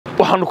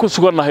waxaan ku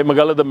sugannahay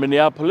magaalada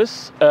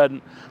Minneapolis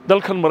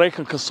dalkan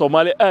Mareykanka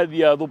Somali aad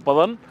iyo aad u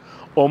badan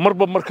oo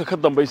marba marka ka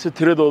dambaysa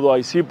tiradoodu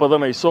ay sii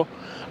badanayso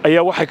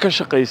ayaa waxay ka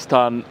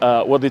shaqeystaan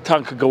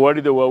waditaanka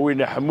gawaadhida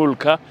waawayn ee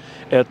xamuulka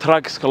ee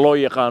truckska loo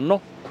yaqaano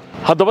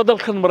haddaba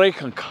dalkan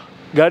Mareykanka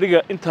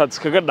gaariga intaad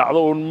iskaga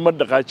dhacdo oo ma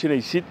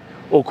dhaqaajinaysid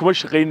oo kuma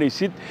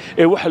shaqeynaysid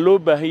ee waxa loo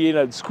baahan yahay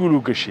inaad iskuul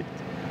u gashid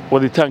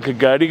waditaanka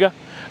gaariga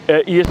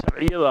iyo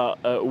sharciyada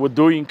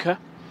wadooyinka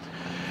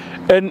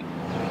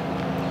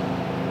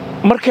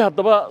markii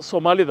haddaba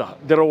Soomaalida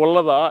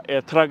darawallada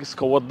ee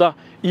truckska wada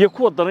iyo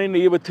kuwa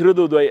danaynayaba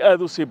tiradoodu ay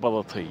aad u sii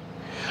badatay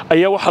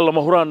ayaa waxa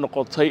lama huraan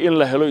noqotay in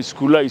la helo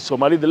iskuulo ay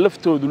Soomaalida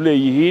laftoodu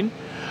leeyihiin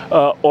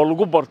oo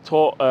lagu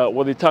barto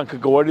waditaanka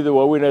gawaadhida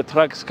waaweyn ee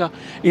truckska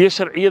iyo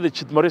sharciyada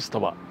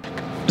jidmaristaba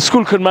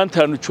iskuulkan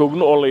maanta aanu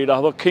joogno oo la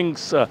yiraahdo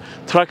King's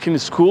Trucking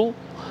School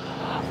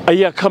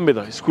ayaa ka mid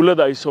ah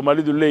iskuulada ay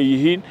Soomaalidu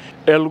leeyihiin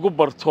ee lagu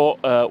barto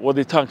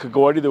waditaanka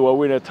gawaadhida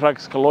waaweyn ee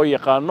truckska loo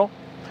yaqaano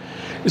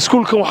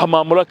iskuulkan waxa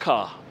maamulo ka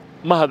ah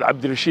Mahad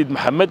Cabdirashiid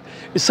Maxamed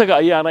isaga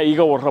ayaana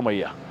iiga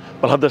waramaya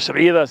bal hadda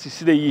sharciyadaasi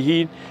sida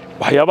yihiin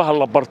waxyaabaha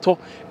la barto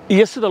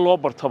iyo sida loo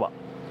bartaba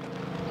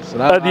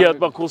aad iyo aad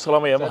baan ku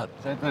salaamaya Mahad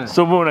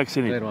soo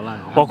wanaagsanid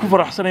waan ku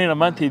faraxsanahay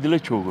maanta idila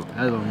joogo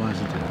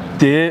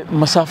dee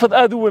masaafad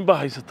aad u weyn baa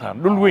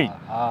haysataan dhul weyn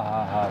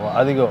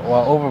adiga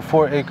waa over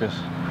 4 acres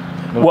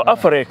waa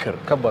 4 acre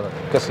ka badan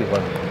ka sii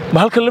badan ma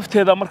halka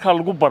lafteeda marka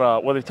lagu baraa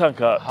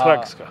waditaanka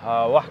truckska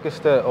wax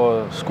kasta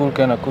oo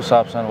iskuulkeena ku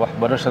saabsan wax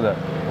barashada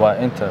waa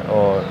inta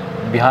oo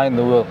behind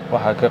the wheel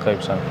waxa ka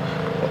qaybsan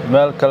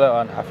meel kale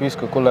aan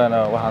xafiiska ku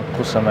leenahay waxaan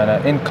ku sameynaa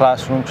in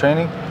classroom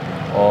training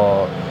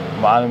oo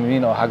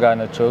macallimiin oo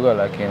xagaana jooga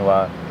laakiin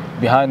waa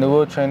behind the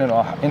wheel training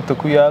oo inta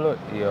ku yaalo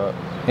iyo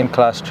in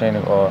class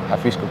training oo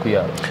xafiiska ku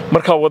yaalo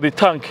marka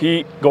waditaankii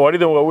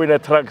gawaadhida waaweyn ee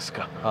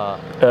truckska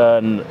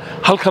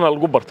halkan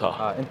lagu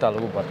bartaa inta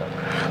lagu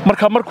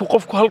bartaa markuu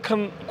qofku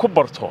halkan ku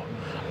barto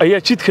ayaa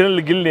jidkana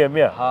la gelinayaa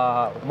miya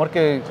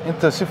markay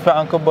inta si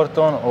fiican ka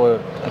bartoon oo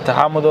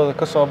imtixaamadooda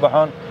ka soo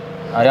baxoon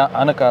ayaa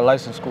anaka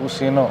license u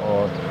siino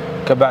oo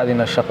ka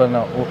bacdina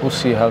shaqana u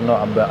sii helno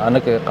amba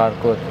anaka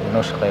qaarkood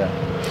inoo shaqeeyaan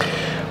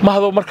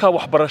mahado marka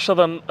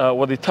waxbarashadan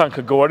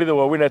waditaanka gawaadhida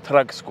waaweyn ee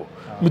trucksku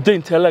muddo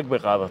intee laag bay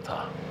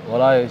qaadataa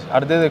walaahi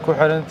ardayda ku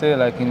xirantay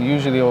laakiin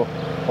usually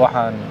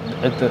waxaan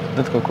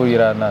dadka ku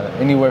yiraahdaa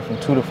anywhere from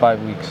 2 to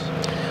 5 weeks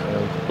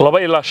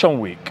 2 ilaa 5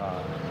 week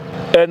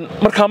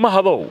marka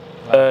mahado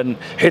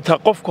xitaa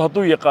qofku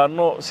hadduu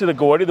yaqaano sida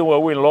gawaadhida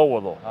waaweyn loo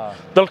wado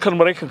dalkan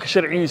Mareykanka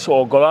sharcigiisa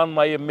ogolaan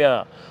maayo miya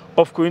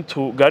qofku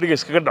intuu gaariga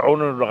iskaga dhaco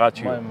inuu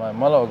dhaqaajiyo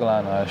ma la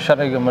ogolaanayo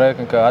sharciga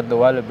Mareykanka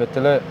hadda waa la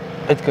bedelay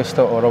cid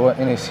kasta oo rabo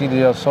inay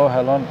CDL soo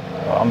helaan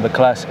amba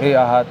class A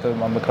ahaato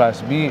amba class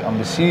B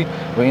amba C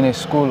waa inay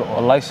school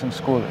oo license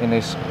school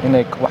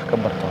inay wax ka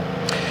bartaan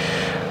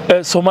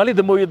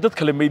Soomaalida mooye dad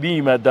kale ma idin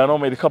yimaadaan oo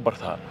ma idin ka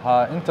bartaan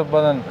inta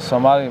badan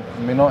Somali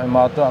mino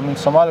imaado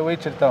Somali way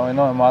jirtaa oo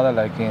inoo imaado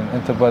laakiin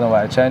inta badan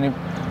waa ajaanib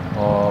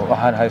oo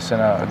waxaan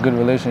haysanaa a good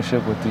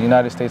relationship with the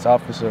United States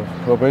Office of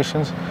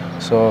Probations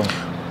so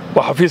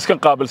وحفيز كان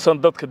قابل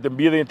صندق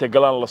كدنبية أنت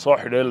قلنا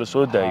لصاحب ولا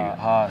سوداء.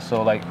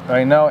 So like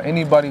right now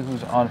anybody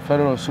who's on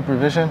federal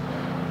supervision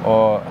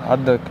or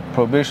هذا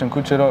probation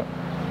كتير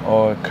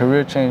or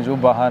career change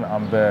وباهن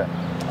عم ب.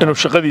 إنه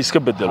شغلي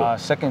يسكبدله.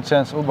 Second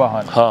chance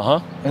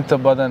وباهن. أنت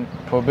بدن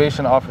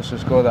probation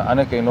officers كذا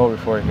أنا كأنه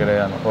before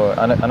كده أو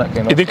أنا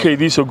كأنه. إذا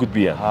كيدي سو قد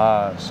بيان.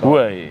 So.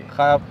 واي.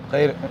 خاب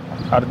غير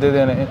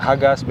عردنا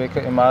حاجات بيك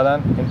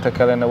إمادان أنت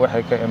كلنا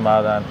واحد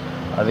كإمادان.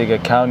 adiga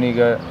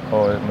county-ga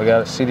oo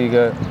magaalada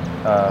city-ga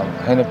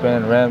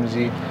Hennepin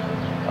Ramsey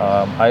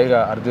ayaga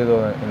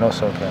ardaydoona inoo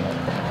soo keenay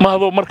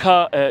mahado marka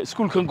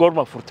iskuulkan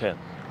goorma furteen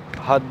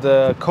hadda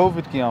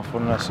covid-kii aan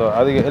furnay soo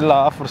adiga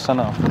ilaa 4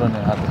 sano aan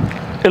furnay hadda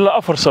ilaa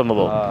 4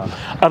 sanadood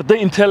arday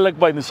intee lag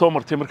baa idin soo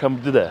martay marka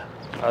muddada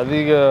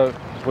adiga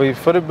way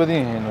fara badan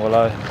yihiin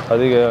walaahi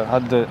adiga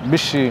hadda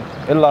bishii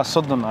ilaa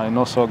 30 ay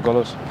noo soo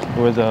galo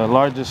with the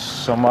largest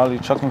Somali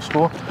trucking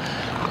school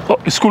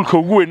iskuulka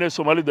ugu weyn ee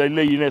Soomaalida ay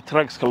leeyihiin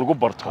truckska lagu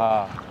barto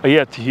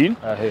ayaa tihiin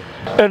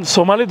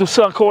Soomaalidu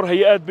sidaan ka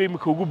warhayo aad bay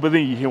imika ugu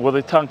badan yihiin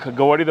waditaanka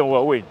gawaadhida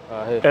waaweyn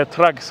ee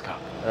truckska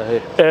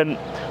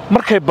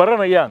markay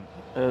baranayaan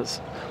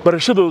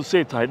barashadoodu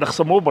say tahay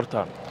dhaqsamo u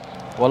bartaan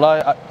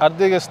walaahi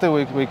ardaygaasta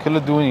way kala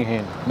duwan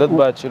yihiin dad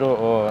baa jiro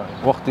oo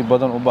waqti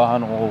badan u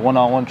baahan oo one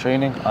on one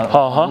training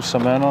u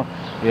sameeyno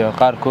iyo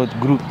qaarkood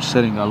group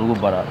setting lagu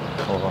baraa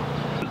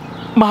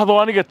mahado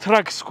aniga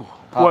trucksku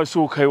waa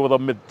soo kay wada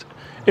mid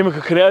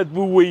imika kale aad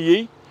buu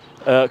weeyay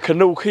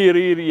kana uu ka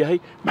yahay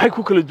maxay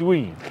ku kala duwan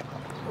yihiin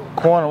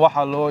kuwan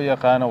waxa loo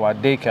yaqaan waa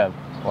day cab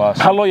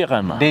waxa loo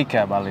yaqaan day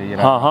cab la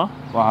yiraahdo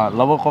waxa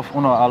laba qof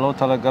una loo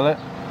tala galay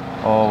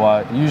oo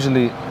waa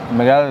usually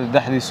magaalada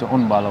dhaxdiisa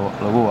baa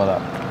lagu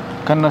wadaa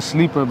kana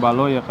sleeper baa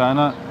loo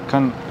yaqaan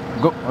kan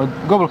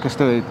gobol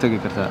kasta ay tagi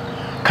kartaa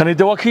kan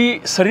waa kii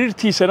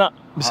sariirtiisana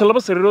mise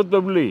laba sariirood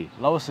baa buu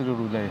leeyahay laba sariir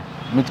uu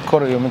leeyahay mid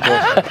kor iyo mid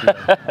hoos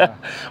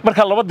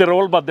marka laba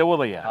darawal baa dee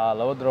wadaya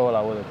laba darawal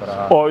aa wada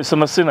karaa oo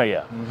isna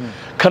sinaya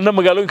kana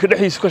magaalooyinka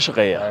dhexdiisa ka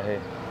shaqeeya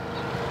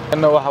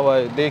kana waxa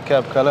waaye day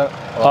cab kale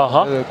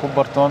oo ku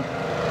bartoon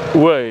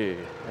way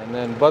and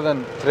then badan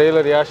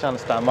trailer yaashan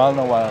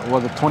isticmaalna waa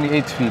wada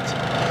 28 feet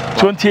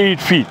 28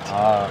 feet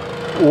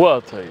waa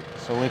tay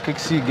so way ka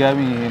sii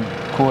gaabi yihiin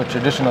kuwa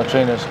traditional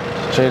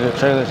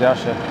trailers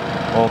yaasha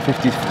oo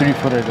 53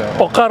 footage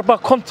oo qaar baa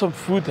 50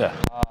 foot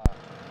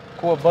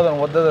kuwa badan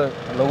wadada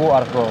lagu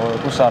arko oo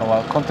ku saaran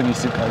waa 53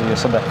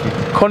 feet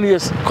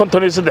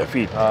 53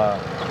 feet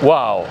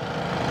wow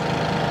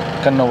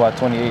kana waa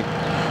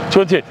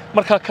 28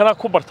 marka kana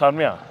ku bartaan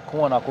miya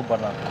kuwana ku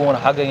barnaan kuwana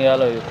xagan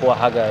yaalo iyo kuwa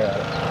xaga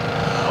yaalo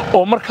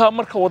oo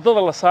marka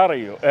wadada la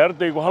saarayo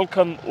ardaygu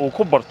halkan uu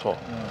ku barto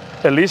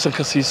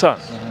liisanka siisaan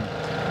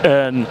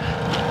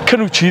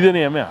kanu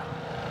jiidanaya miya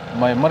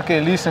markay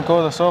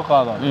liisankooda soo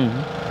qaadaan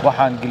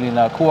waxaan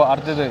gelinaa kuwa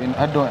ardayda in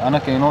hadhow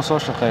anaka inoo soo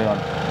shaqeeyaan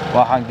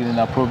waxaan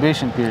gelinaa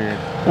probation period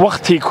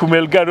waqti ku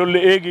meel gaar oo la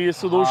eegayo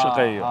sidoo u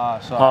shaqeeyo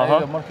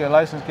markay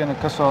license-keena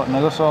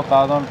naga soo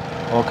qaadan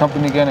oo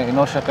company-geena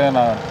inoo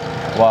shaqeynaa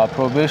waa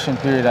probation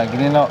period aan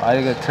gelinaa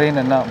ayaga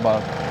trainerna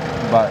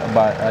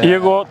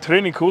iyagoo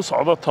training-ka u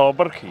socdo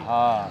tababarkii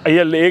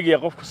ayaa la eegaya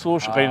qofka sidoo u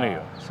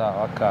shaqeynayo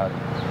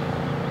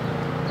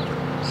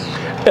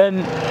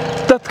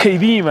dadka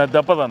idin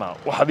yimaada badana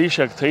waxaad ii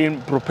sheegtay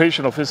in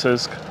probation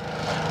officers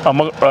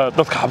ama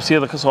dadka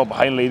xabsiyada ka soo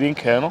baxay in la idin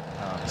keeno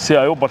si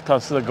ay u bartaan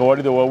sida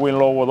gawaadhida waaweyn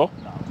loo wado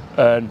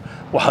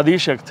waxaad ii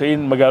sheegtay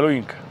in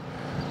magaalooyinka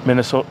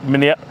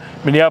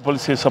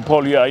Minneapolis iyo St.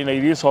 Paul ayna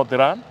idiin soo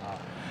diraan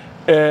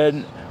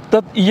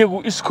dad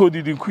iyagu iskood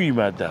idinku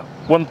yimaada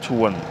one to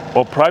one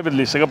oo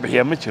privately isaga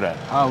bixiya ma jiraan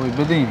way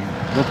badan yihiin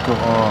dadka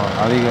oo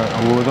adiga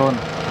awoodoon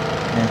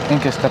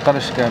inkasta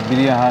qarashka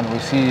biliyahan way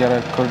sii yara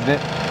kordhe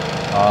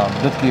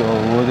dadkii oo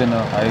awoodana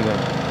ayaga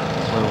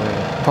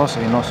toos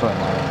ay noo soo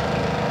imaadeen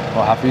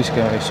oo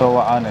xafiiska ay soo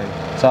wacaan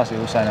saas ay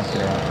u sign up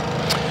gareeyaan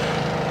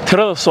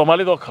tirada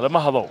Soomaalida oo kale ma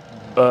hadow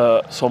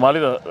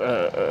Soomaalida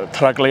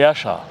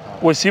traaglayaasha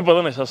way sii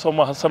badanaysaa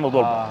Soomaha sanad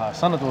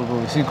walba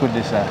way sii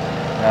kordhaysaa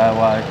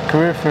waa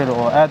career fair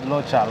oo aad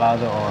loo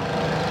jeclaado oo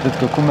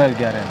dadka ku meel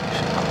gaareen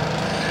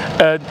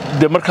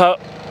de marka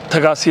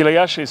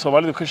tagaasiilayaasha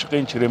Soomaalidu ka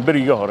shaqeyn jireen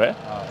bariga hore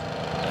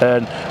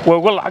way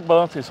uga lacag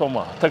badan tahay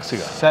Soomaha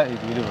taxiga saaid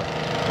waliba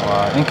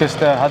waa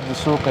inkasta hadda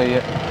suuqa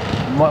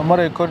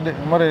maray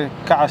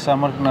kacasa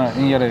marna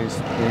in yaray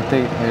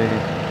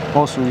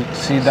hoos u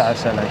sii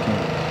dhacaysa laakiin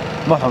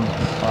ma xumo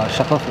waa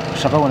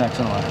shaqo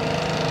wanaagsan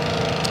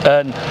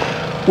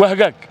waa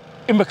hagaag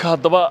imika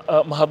haddaba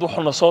mahad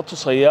wuxuuna soo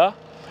tusayaa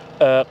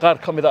qaar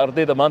ka mid a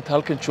ardayda maanta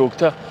halkan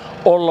joogta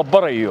oo la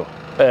barayo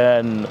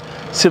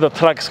sida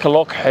truckska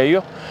loo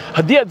kaxeeyo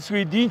haddii aad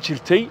isweydiin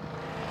jirtay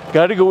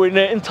gaariga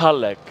weyne intaa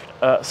leeg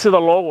sida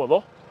loo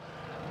wado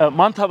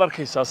maanta aad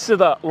arkaysaa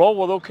sida loo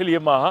wado kaliya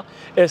maaha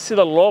ee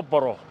sida loo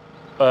baro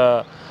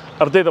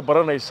ardayda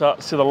baranaysa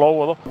sida loo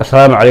wado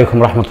assalaamu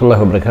calaykum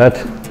waraxmatullaahi wabarakaatu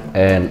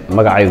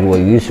magacaygu waa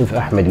yuusuf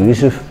axmed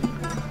yuusuf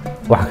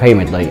waxaan ka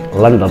yimiday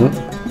london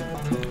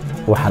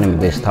waxaan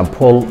imiday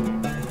istanbul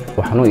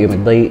waxaan u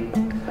imiday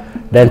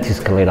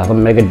dentistka la yidhaahdo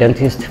mega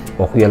dentist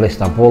oo ku yaalla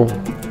istanbul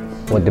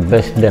waa the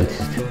best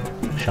dentist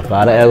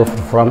shaqaale aad u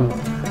furfuran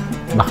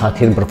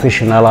dhakhaatiir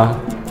professional ah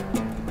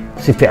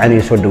si fiican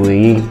ii soo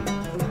dhaweeyey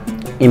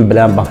in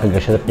bilaan baan ka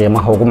gashay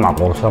qiimaha ugu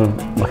macquulsan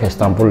marka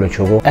istanbul la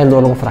joogo aad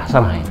loo ugu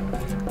faraxsanahay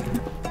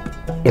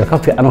ilka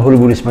fiican oo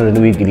Hollywood ismaadana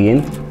way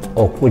geliyeen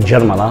oo ku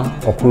Jarmal ah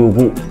oo ku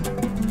ugu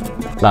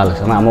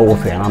qaalisan ama ugu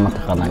fiican ama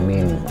taqaanaa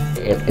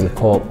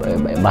ilko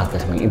baahda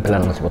samay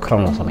implant la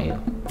sameeyo sameeyo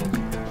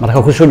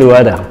marka ku soo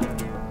dhawaada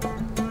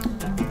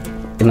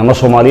inama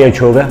Soomaaliya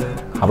jooga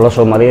habla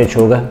Soomaaliya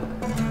jooga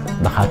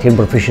dhakhaatiir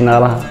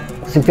professional ah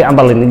si fiican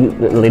baa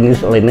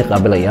la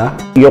qaabilayaa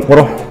iyo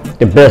qurux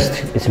the best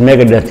is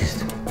mega dentist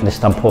in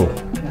Istanbul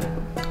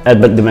aad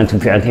bad dhimaantiin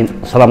fiicantiin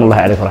salaamu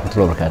alaykum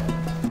warahmatullahi wabarakatuh.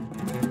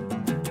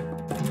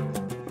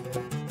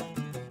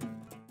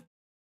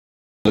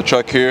 The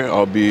truck here,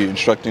 I'll be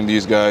instructing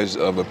these guys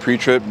of a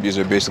pre-trip. These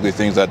are basically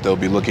things that they'll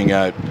be looking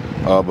at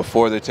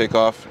before they take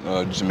off,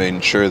 just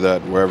making sure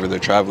that wherever they're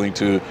traveling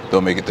to,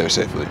 they'll make it there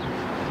safely.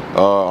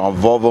 On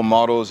Volvo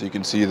models, you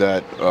can see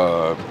that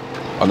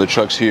on the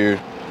trucks here,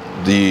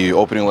 the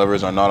opening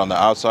levers are not on the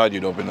outside,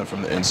 you'd open them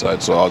from the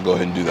inside, so I'll go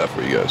ahead and do that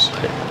for you guys.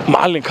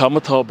 معلنka ma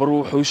tababaru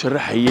wuxuu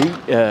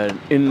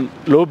sharaxayay in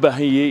loo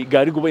baahan yahay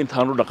gaariguba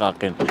intaanu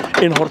dhaqaaqeen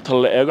in horta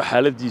la eego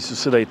xaaladiisu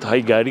siday tahay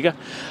gaariga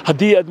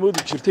haddii aad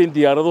moodi jirtay in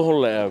diyaaradahu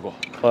la eego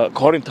ka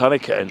hor intaanay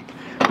kicin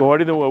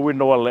gawaadhida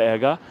waaweynna waa la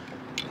eegaa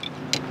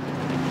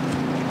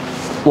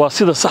waa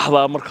sida saxda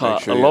ah marka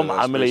loo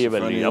macaamilayo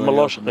baa ama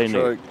loo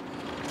shaqeynayo.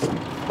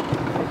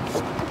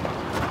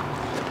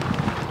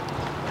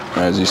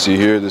 As you see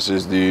here, this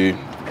is the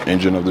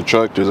engine of the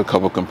truck. There's a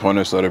couple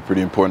components that are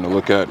pretty important to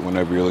look at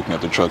whenever you're looking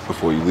at the truck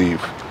before you leave.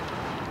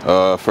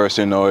 First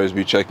thing to always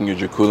be checking is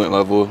your coolant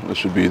level. This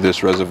should be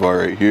this reservoir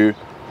right here.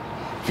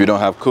 If you don't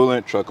have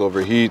coolant, truck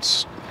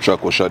overheats,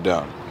 truck will shut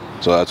down.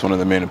 So that's one of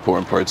the main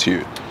important parts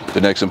here.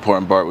 The next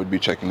important part would be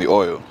checking the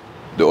oil.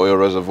 The oil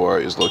reservoir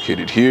is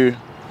located here.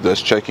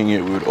 Thus checking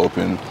it, we would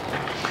open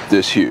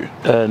this here.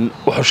 And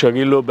this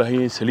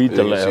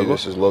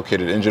is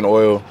located engine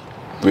oil.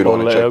 We don't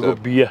want to check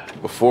that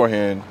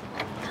beforehand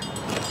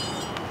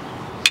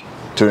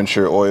to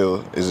ensure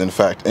oil is in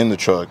fact in the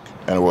truck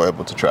and we're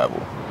able to travel.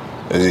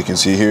 As you can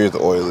see here, the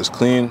oil is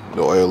clean.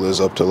 The oil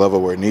is up to level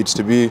where it needs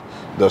to be.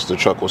 Thus the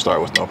truck will start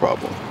with no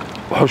problem.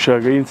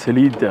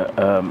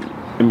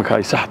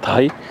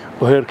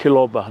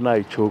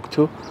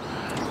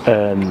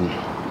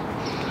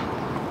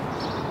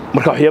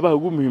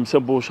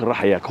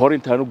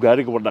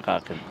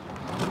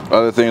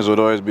 Other things would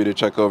always be to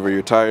check over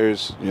your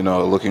tires, you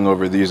know, looking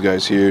over these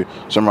guys here.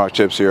 Some rock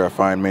chips here are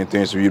fine. Main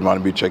things you'd want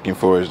to be checking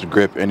for is the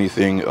grip,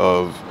 anything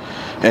of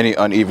any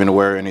uneven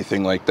wear,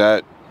 anything like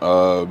that.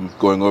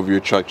 Going over your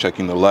truck,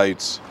 checking the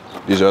lights.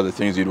 These are other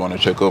things you'd want to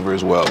check over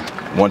as well.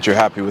 Once you're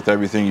happy with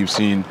everything you've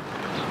seen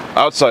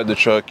outside the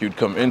truck, you'd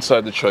come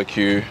inside the truck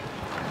here.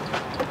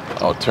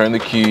 I'll turn the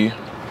key,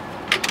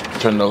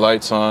 turn the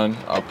lights on.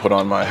 I'll put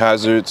on my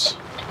hazards.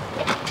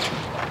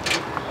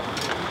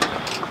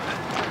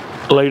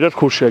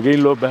 laydhadhkuu sheegay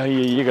in loo baahan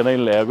yahay iyagana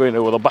in la eego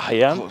inay wada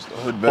baxayaan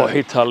oo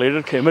xitaa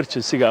laydhadhka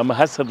emergency-ga ama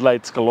hazard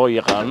lights-ka loo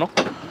yaqaano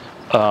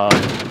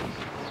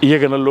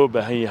iyagana loo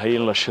baahan yahay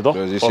in la shido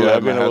oo la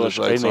eego inay wada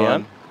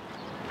shaqaynayaan.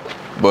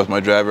 Both my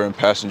driver and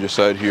passenger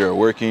side here are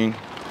working.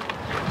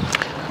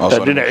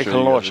 Dhinacii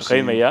kalena waa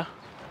shaqaynayaa.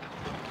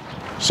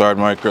 Side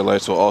micro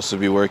lights will also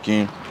be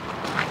working.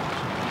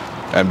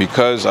 And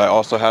because I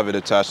also have it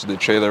attached to the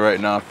trailer right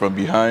now from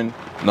behind,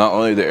 not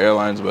only the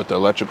airlines but the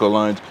electrical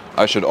lines,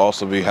 I should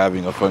also be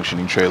having a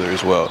functioning trailer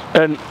as well.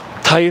 And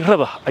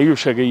taayirada ayuu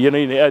sheegay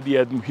inay aad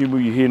iyo aad muhiim u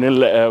yihiin in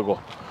la eego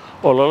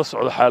oo lala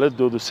socdo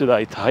xaaladoodu sida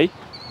ay tahay.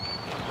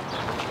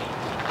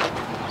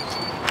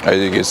 As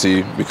you can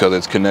see, because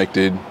it's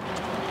connected,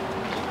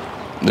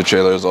 the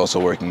trailer is also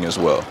working as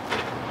well.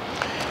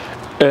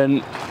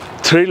 And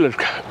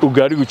trailerka uu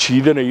gaarigu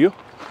jiidanayo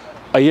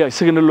ayaa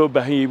isagana loo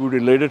baahan yahay buu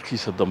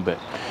leedarkiisa dambe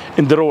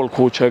in darawalku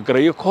uu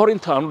jeegarayo ka hor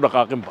inta aanu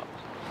dhaqaaqinba.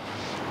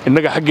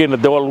 innaga xaggeena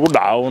de waa lagu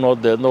dhacaa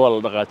deedna waa la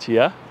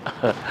dhaqaajiyaa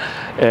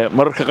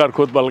mararka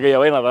qaarkood baa laga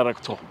yaabaa inaad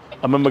aragto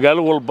ama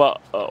magaalo walba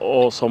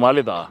oo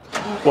Soomaalida ah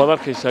waad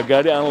arkaysaa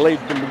gaari aan layd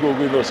lagu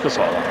ogeyn oo iska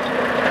socda.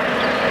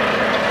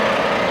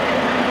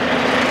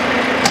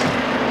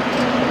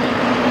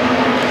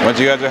 Once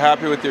you guys are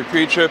happy with your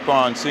pre-trip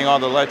on seeing all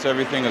the lights,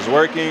 everything is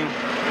working,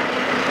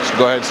 just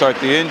go ahead and start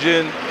the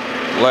engine,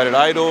 let it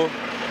idle.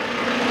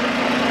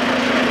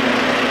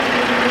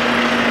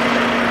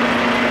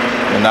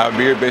 And that would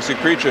be your basic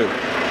pre-trip.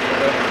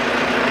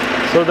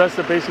 So that's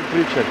the basic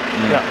pre-trip.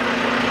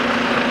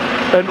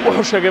 Yeah. And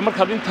wuxuu sheegay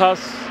markaad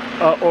intaas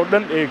oo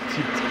dhan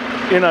eegtid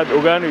inaad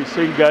ogaanayso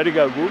in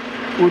gaarigaagu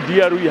uu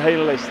diyaar u yahay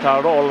in la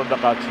istaaro oo la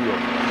dhaqaajiyo.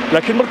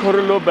 Laakiin marka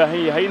hore loo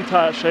baahan yahay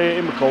inta shay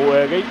imika uu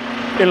eegay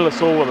in la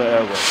soo wada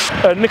eego.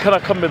 Ninkana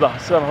ka mid ah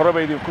sidaan horeba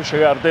idinku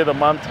sheegay ardayda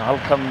maanta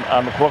halkan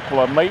aan kula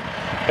kulannay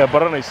ee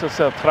baranaysa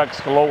sida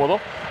trucks-ka loo wado.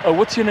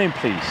 What's your name,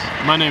 please?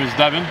 My name is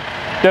Devin.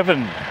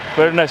 Devin.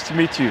 Very nice to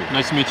meet you.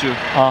 Nice to meet you.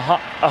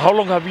 How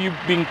long have you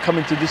been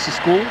coming to this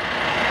school?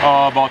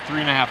 About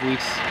 3.5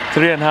 weeks.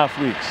 3.5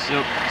 weeks?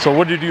 Yep. So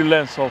what did you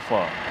learn so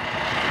far?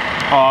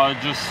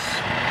 Just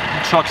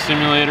truck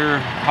simulator,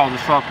 how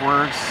the truck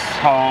works,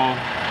 how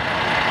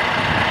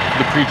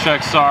the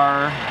pre-checks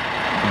are,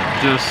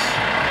 just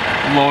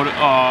load,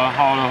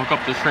 how to hook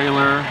up the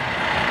trailer,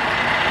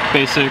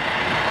 basic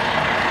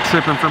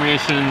trip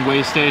information,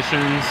 weigh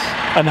stations.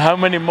 And how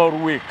many more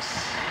weeks?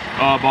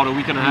 About a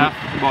week and a half,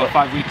 about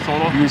 5 weeks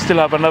total. You still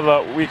have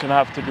another week and a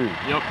half to do?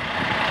 Yep.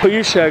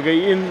 You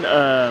sheegay in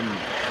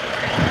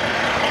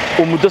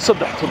uu muddo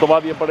 3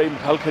 toddobaad iyo badhay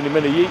halkan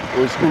imanayay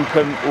oo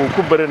iskuulkan uu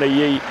ku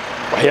baranayay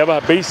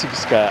waxyaabaha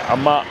basicska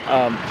ama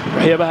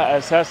waxyaabaha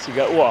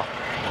asaasiga u ah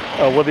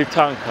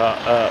waditaanka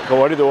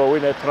gawaadhida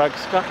waawayn ee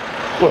truckska.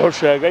 Wuxuu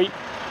sheegay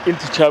in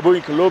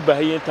tijaabooyinka loo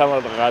baahan yahay intaan la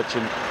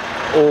dhaqaajin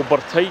oo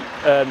bartay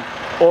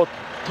oo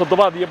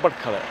toddobaad iyo badh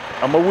kale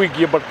ama week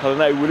iyo badh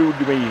kalena ay weli u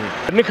dhiman yihiin.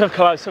 Ninkan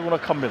kale isaguna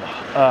ka mid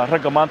ah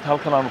ragga maanta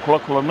halkan aan kula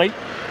kulannay.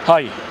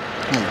 Hi.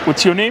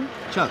 What's your name?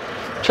 Chuck.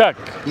 Chuck.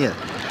 Yeah.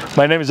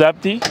 My name is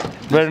Abdi.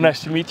 Very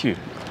nice to meet you.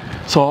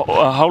 So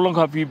how long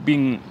have you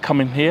been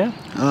coming here?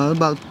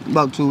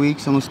 About 2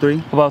 weeks, almost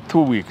 3. About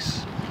 2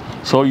 weeks.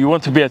 So you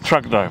want to be a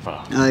truck driver?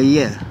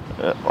 Yeah.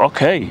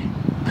 Okay.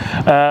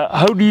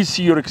 How do you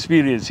see your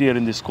experience here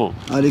in this school?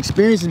 The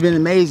experience has been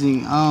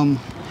amazing.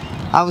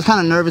 I was kind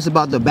of nervous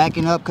about the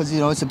backing up because, you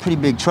know, it's a pretty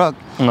big truck.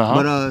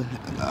 But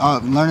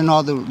learning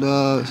all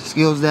the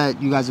skills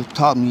that you guys have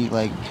taught me,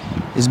 like,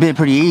 it's been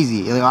pretty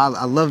easy. Like,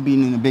 I love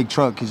being in a big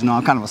truck because, you know,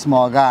 I'm kind of a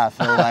small guy. I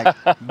feel like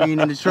being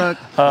in the truck,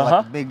 I feel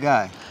like a big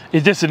guy. You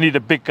just need a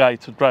big guy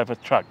to drive a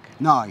truck.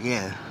 No,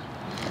 yeah.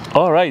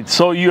 All right.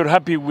 So you're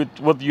happy with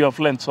what you have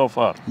learned so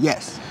far?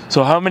 Yes.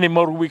 So how many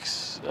more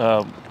weeks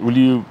will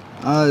you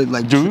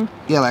like do?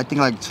 Yeah, I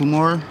think like 2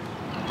 more.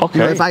 Okay.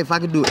 You know, if I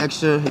could do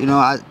extra, you know,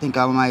 I think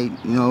I might,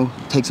 you know,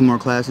 take some more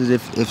classes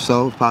if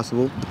so, if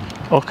possible.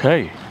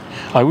 Okay.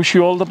 I wish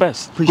you all the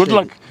best. Appreciate Good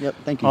luck. it. Yep,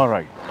 thank you. All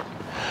right.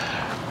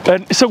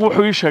 isagu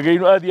wuxuu ii sheegay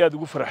inuu aad iyo aad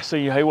ugu faraxsan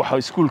yahay waxa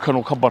iskuulkan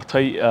uu ka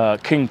bartay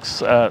King's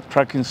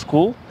Tracking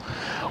School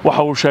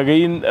waxa uu sheegay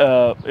in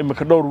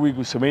imika dhowr wiig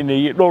uu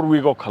sameeyay dhowr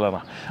wiig oo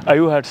kalena ay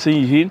u haadsan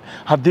yihiin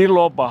haddii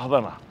loo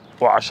baahdana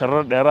oo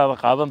casharro dheeraad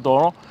qaadan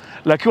doono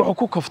laakiin wuxuu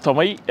ku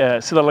kaftamay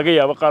sida laga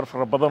yaabo qaar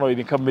fara badan oo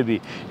idinka midi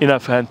inaa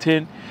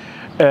fahanteen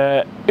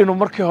inuu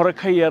markii hore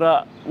ka yara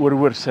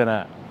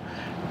warwarsanaa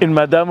in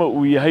maadaama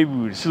uu yahay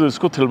buu yiri sidoo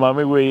isku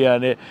tilmaamay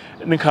weeyaan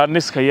ninka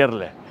niska yar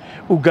leh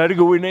uu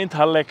gaariga weyn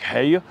inta la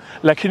kaxeeyo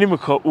laakiin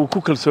imika uu ku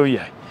kalsoon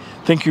yahay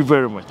thank you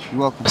very much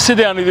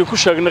sidii aan idinku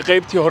sheegnay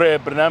qaybtii hore ee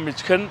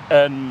barnaamijkan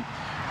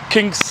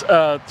King's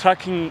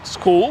Tracking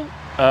School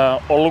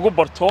oo lagu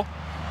barto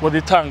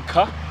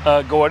waditaanka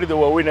gawaadhida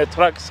waawayn ee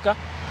truckska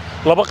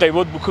laba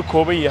qaybood buu ka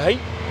kooban yahay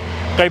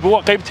qayb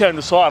waa qaybtii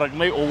aanu soo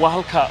aragnay oo waa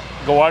halka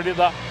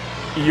gawaadhida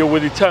iyo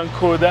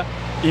waditaankooda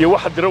iyo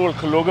waxa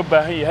darawalka looga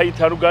baahan yahay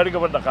intaanu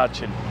gaarigaba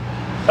dhaqaajin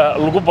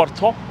lagu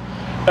barto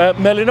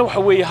meelina waxa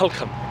weeye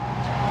halkan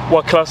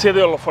waa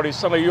klaasyada la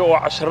fadhiisanayo oo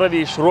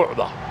casharadii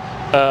shuruucda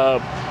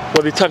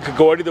waditaanka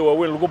gawaadhida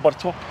waaweyn lagu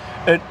barto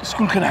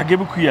iskuulkan xagee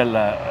ku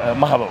yaala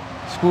mahado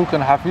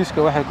iskuulkan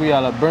xafiiska waxa ku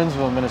yaala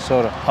Burnsville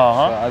Minnesota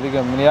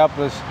adiga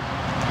Minneapolis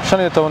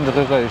 15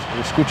 daqiiqo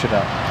isku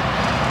jira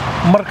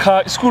marka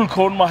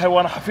iskuulkoon ma hay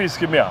waana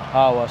xafiiska miya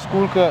waa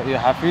iskuulka iyo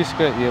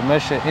xafiiska iyo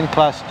meesha in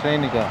class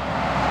traininga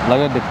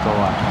laga dhigto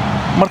waa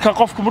marka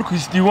qofku markuu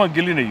isdiiwaan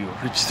gelinayo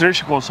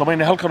registration oo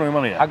sameeyay halkan oo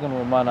imanaya xagan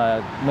oo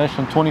imanaya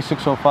meeshan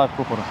 2605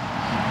 ku qoran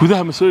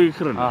gudaha ma soo yeegi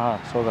karan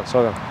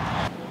soo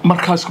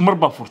markaas ku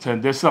marba furteen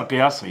deesna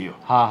qiyaasayo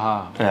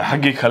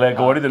xaqii kale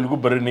gawaarida lagu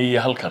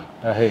baranayay halkan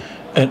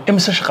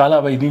imisa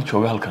shaqaalaha bay idin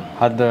jooga halkan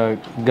hadda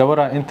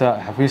gabara inta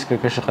xafiiska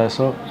ka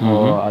shaqeyso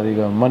oo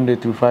adiga Monday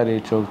through Friday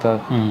joogta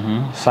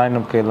sign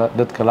up ka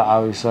dadka la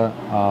caawisa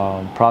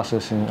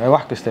processing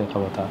wax kasta ay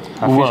qabataa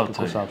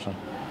xafiiska ku saabsan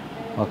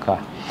okay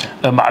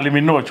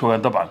macallimiinna waa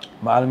joogaan dabcan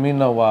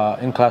macallimiinna waa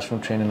in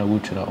classroom training lagu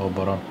jira oo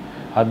baran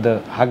hadda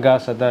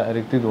xaggaas hadda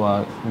aragtid waa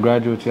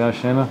graduate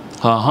yaashana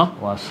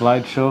waa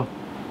slide show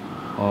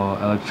oo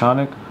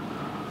electronic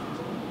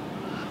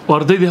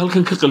wardaydii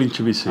halkan ka qalin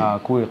jabisay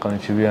kuwii qalin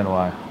jabiyeen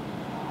waay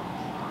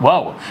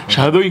wow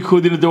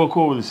shahaadooyinkoodina dawaa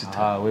ku wada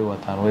sitaa way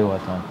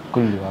wataan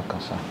kulli waa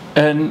kaasa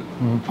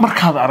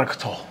markaad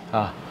aragto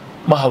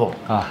mahado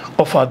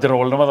qof aad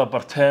darawalnimada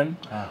barteen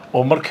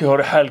oo markii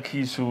hore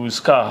xaalkiisu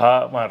iska ahaa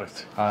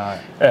maaragtay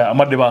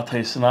ama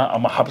dhibaataysnaa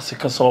ama xabsi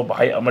ka soo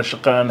baxay ama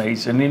shaqo aan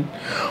haysanin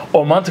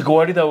oo maanta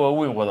gawaadhida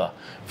waaweyn wada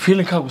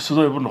feelingkaagu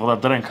sidoo ay u noqdaa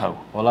dareenkaagu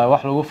wallahi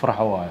wax lagu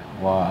farxo waayo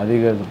waa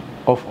adiga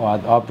qof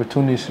aad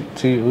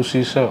opportunity u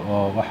siisa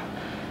oo wax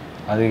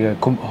adiga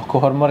ku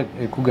horumar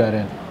ay ku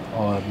gaareen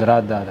oo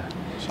daraadaada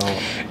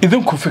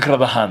idinku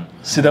fikrad ahaan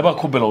sidaba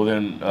ku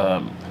bilowdeen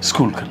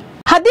iskuulkan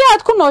haddii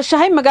aad ku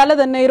nooshahay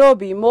magaalada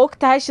Nairobi ma og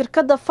tahay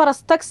shirkadda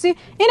Faras Taxi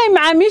inay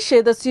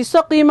macaamiisheeda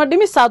siiso qiimo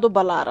dhimis aad u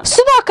ballaaran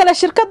sidoo kale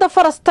shirkadda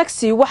Faras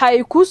Taxi waxa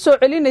ay ku soo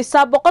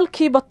celinaysaa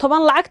 10%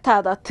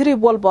 lacagtaada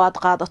trip walba aad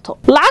qaadato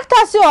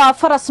lacagtaasi oo ah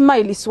Faras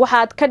Miles waxa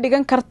aad ka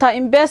dhigan kartaa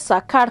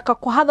M-Pesa kaarka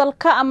ku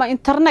hadalka ama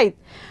internet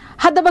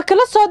haddaba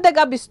kala soo deg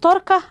App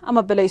Store-ka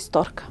ama Play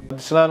Store-ka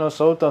islaano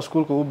sababta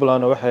iskuulka u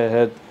bilaano waxay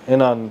ahayd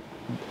inaan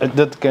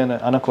dadkeena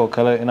anakoo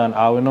kale inaan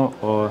caawino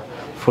oo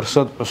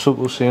fursad cusub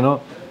u siino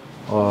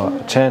oo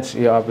chance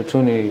iyo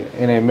opportunity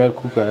inay meel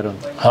ku gaaraan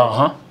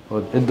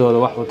oo cidooda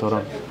wax u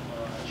taran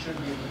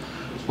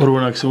war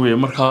wanaagsan weeye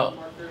marka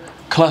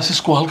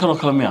classesku halkan oo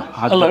kale miya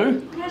hello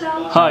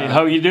hi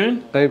how are you doing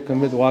qayb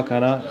kamid waa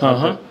kana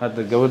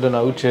hadda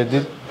gabadhana u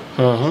jeedid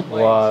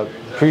waa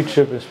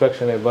pre-trip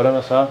inspection ay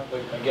baranaysaa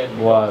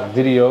waa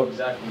video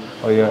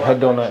oo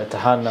hadhowna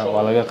imtixaanna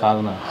waa laga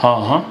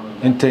qaadanaa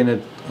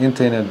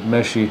intayna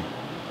meeshii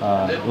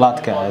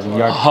laadka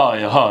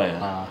haya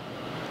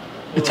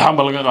imtixaan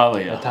ba laga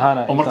qaadaya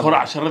oo marka hore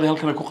casharadii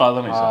halkan ku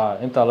qaadanaysa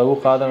inta lagu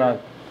qaadana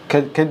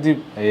kadib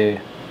ay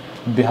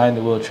behind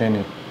the wheel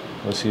training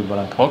oo si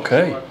balanka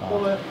okay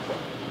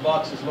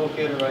box is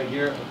located right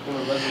here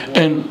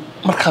and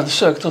markaad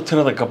sheegto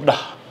tirada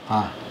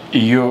gabdhaha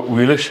iyo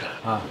wiilasha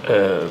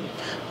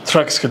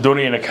truckska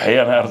doonayna ka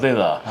hayaan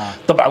ardayda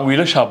dabcan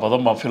wiilasha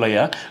badan baan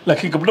filayaa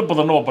laakiin gabdho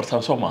badanna waa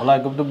bartaan Soomaa wallahi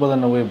gabdho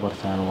badanna way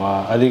bartaan waa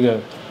adiga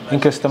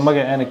inkasta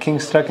magaceena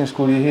King's Tracking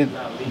School yahay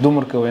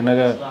dumarka way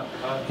naga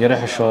yara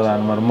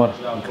xishoodaan marmar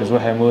because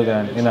waxay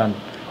moodaan inaan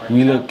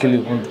wiilal kali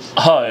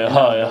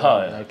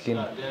laakiin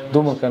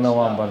dumarkana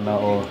waan barnaa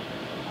oo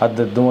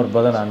hadda dumar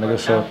badan aan naga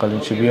soo qalin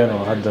jabiyeen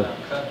oo hadda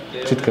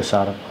jidka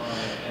saaran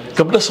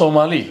gabdho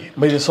Soomaali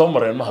ma idin soo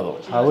mareen mahado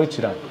way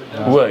jiraan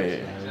way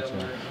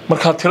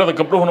marka tirada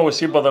gabdhuhuna way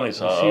sii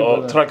badanaysaa oo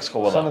truckska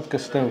wada sanad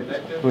kasta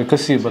way ka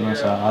sii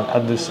badanaysaa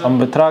hadda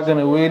amba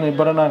truckana weyn ay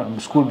baranaan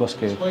school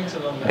buska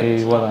ay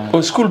wadaan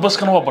oo school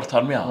buskana waa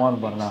bartaan miya waan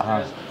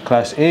barnaa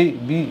class A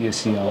B iyo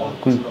C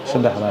kul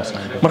saddexdaas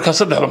marka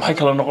saddexda maxay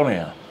kala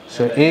noqonayaan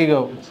so A-ga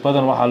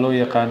badan waxa loo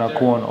yaqaanaa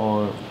kuwan oo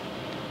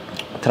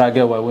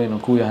traga waaweyn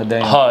kuwa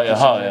hadaan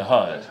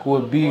kuwa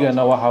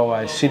bigana waxa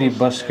waay city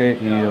buska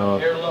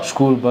iyo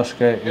school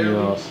buska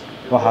iyo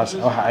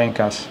waxa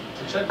aynkaas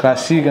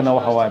class C-gana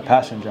waxa waay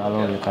passenger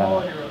loo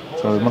yaqaan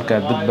so marka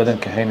dad badan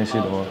ka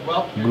haynaysid oo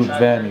group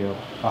van iyo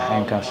waxa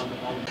aynkaas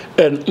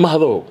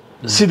mahado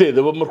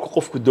sideedaba markuu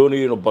qofku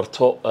doonayo inuu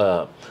barto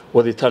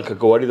waditaanka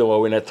gawaadhida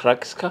waaweyn ee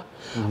truckska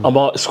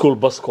ama school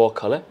buska oo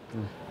kale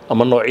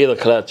ama noocyada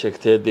kale aad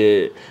sheegtay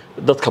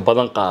dadka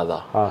badan qaada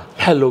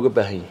maxaa looga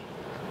baahan yahay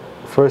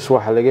first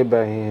waxa laga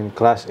baahan yahay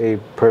class A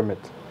permit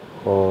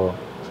oo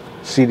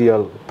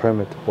CDL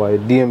permit waa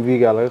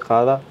DMV-ga laga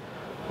qaadaa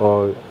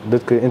oo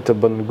dadka inta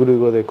badan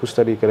gurigooda ay ku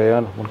study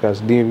karayaan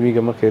markaas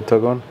DMV-ga markay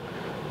tagaan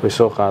way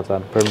soo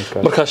qaataan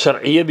permit-ka marka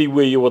sharciyadii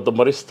weeye wada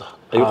marista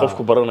ayuu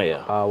qofku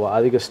baranayaa waa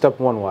adiga step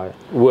 1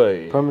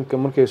 waaye permit-ka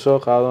markay soo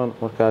qaadaan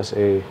markaas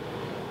ay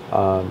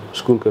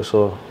schoolka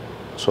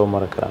soo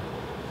mara karaan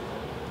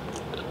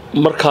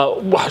marka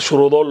wax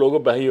shuruudo looga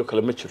baahan yahay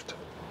kale ma jirto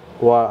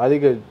waa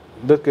adiga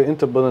dadka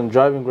inta badan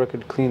driving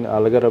record clean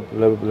laga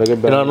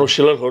baahan inaanu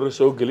shilal hore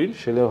soo gelin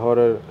shilal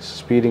hore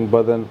speeding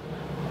badan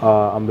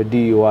amba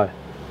DUI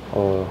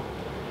oo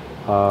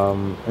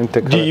inta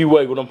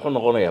DUI-guna muxuu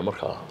noqonayaa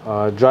markaa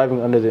driving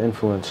under the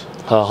influence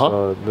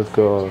so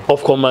dadka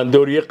qofka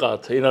maandooriye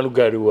qaatay inaanu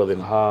gaari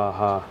wadin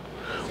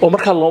oo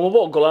markaa loomaba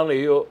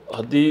ogolaanayo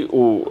haddii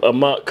uu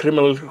ama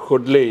criminal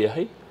record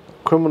leeyahay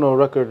criminal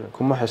record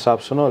kuma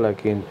xisaabsano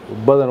laakiin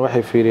badan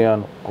waxay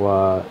fiiriyaan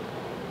waa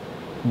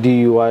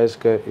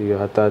DUIs-ka iyo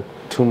hataa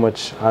too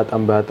much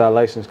amba hataa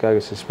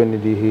license-kaaga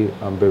suspended yihi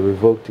amba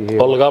revoked yihi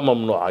oo laga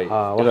mamnuucay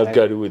inaad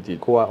gaari wadid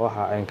kuwa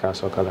waxa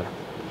aynkaas oo kale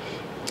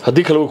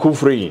haddii kale way ku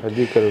furayin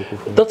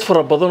dad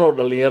fara badan oo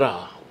dhalinyaro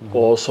ah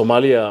oo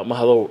Soomaaliya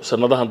mahado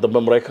sanadahan dambe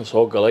Mareykan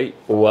soo galay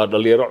waa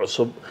dhalinyaro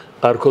cusub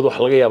qaarkood wax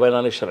laga yaabaa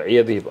inaanay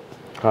sharciyadiiba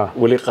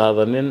wali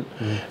qaadanin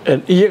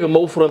iyaga ma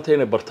u furantay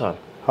inay bartaan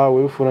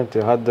way u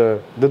furantay hadda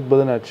dad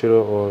badan aad jiro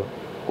oo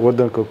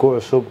wadanka ku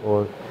cusub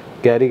oo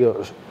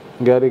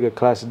gaariga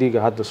class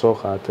D-ga hadda soo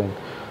qaateen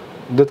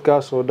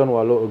dadkaas oo dhan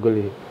waa loo ogol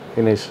yahay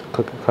inay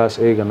class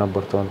A-ga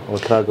bartaan oo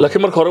traga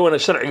laakiin marka hore waa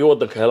sharciga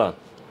wadanka helaan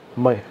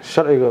may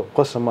sharciga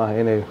qasam ah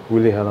inay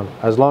wali helaan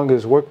as long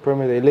as work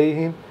permit ay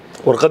leeyihiin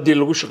warqadii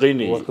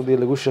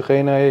lagu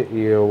shaqeynayay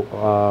iyo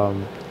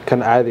kan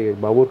caadiga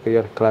baabuurka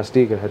yar class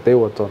D-ga haday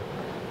wato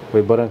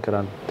way baran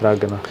karaan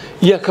tragana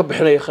yaa ka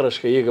bixinaya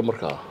kharashka iyaga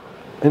markaa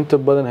inta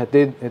badan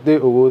haday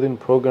ogoodin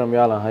program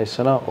yaal aan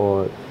haysana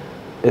oo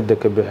cidda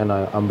ka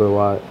bixinayo amba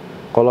waa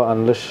qolo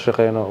aan la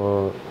shaqeyno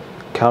oo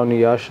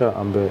county-yaasha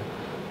amba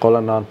qolo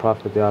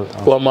non-profit yaal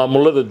waa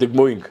maamulada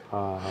degmooyinka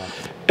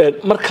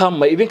markaa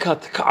ma idinkaa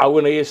ka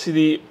caawinaya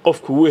sidii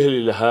qofku u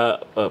heli lahaa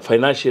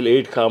financial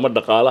aid-ka ama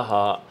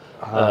dhaqaalaha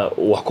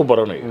wax ku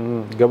baranayo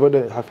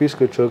gabadha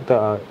xafiiska joogta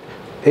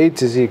A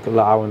to Z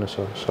la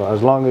caawinayso so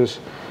as long as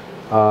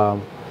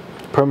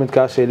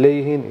permit-kaas ay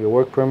leeyihiin iyo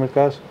work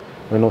permit-kaas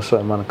way noo soo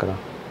imaan karaan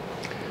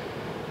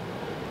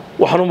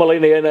waxaan u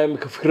malaynayaa inaa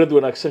imika fikrad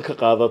wanaagsan ka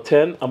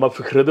qaadateen ama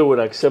fikrado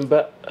wanaagsanba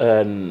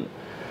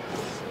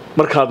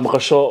markaad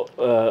maqasho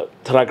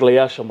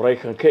taraaglayaasha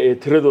Mareykanka ee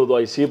tiradoodu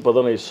ay sii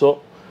badanayso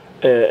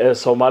ee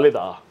Soomaalida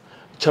ah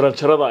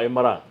jaranjarada ay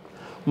maraan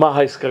ma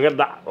aha iskaga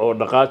dhac oo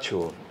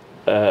dhaqaajo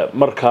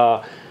marka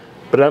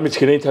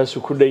barnaamijkan intaas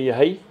ku dhan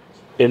yahay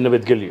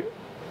nabadgelyo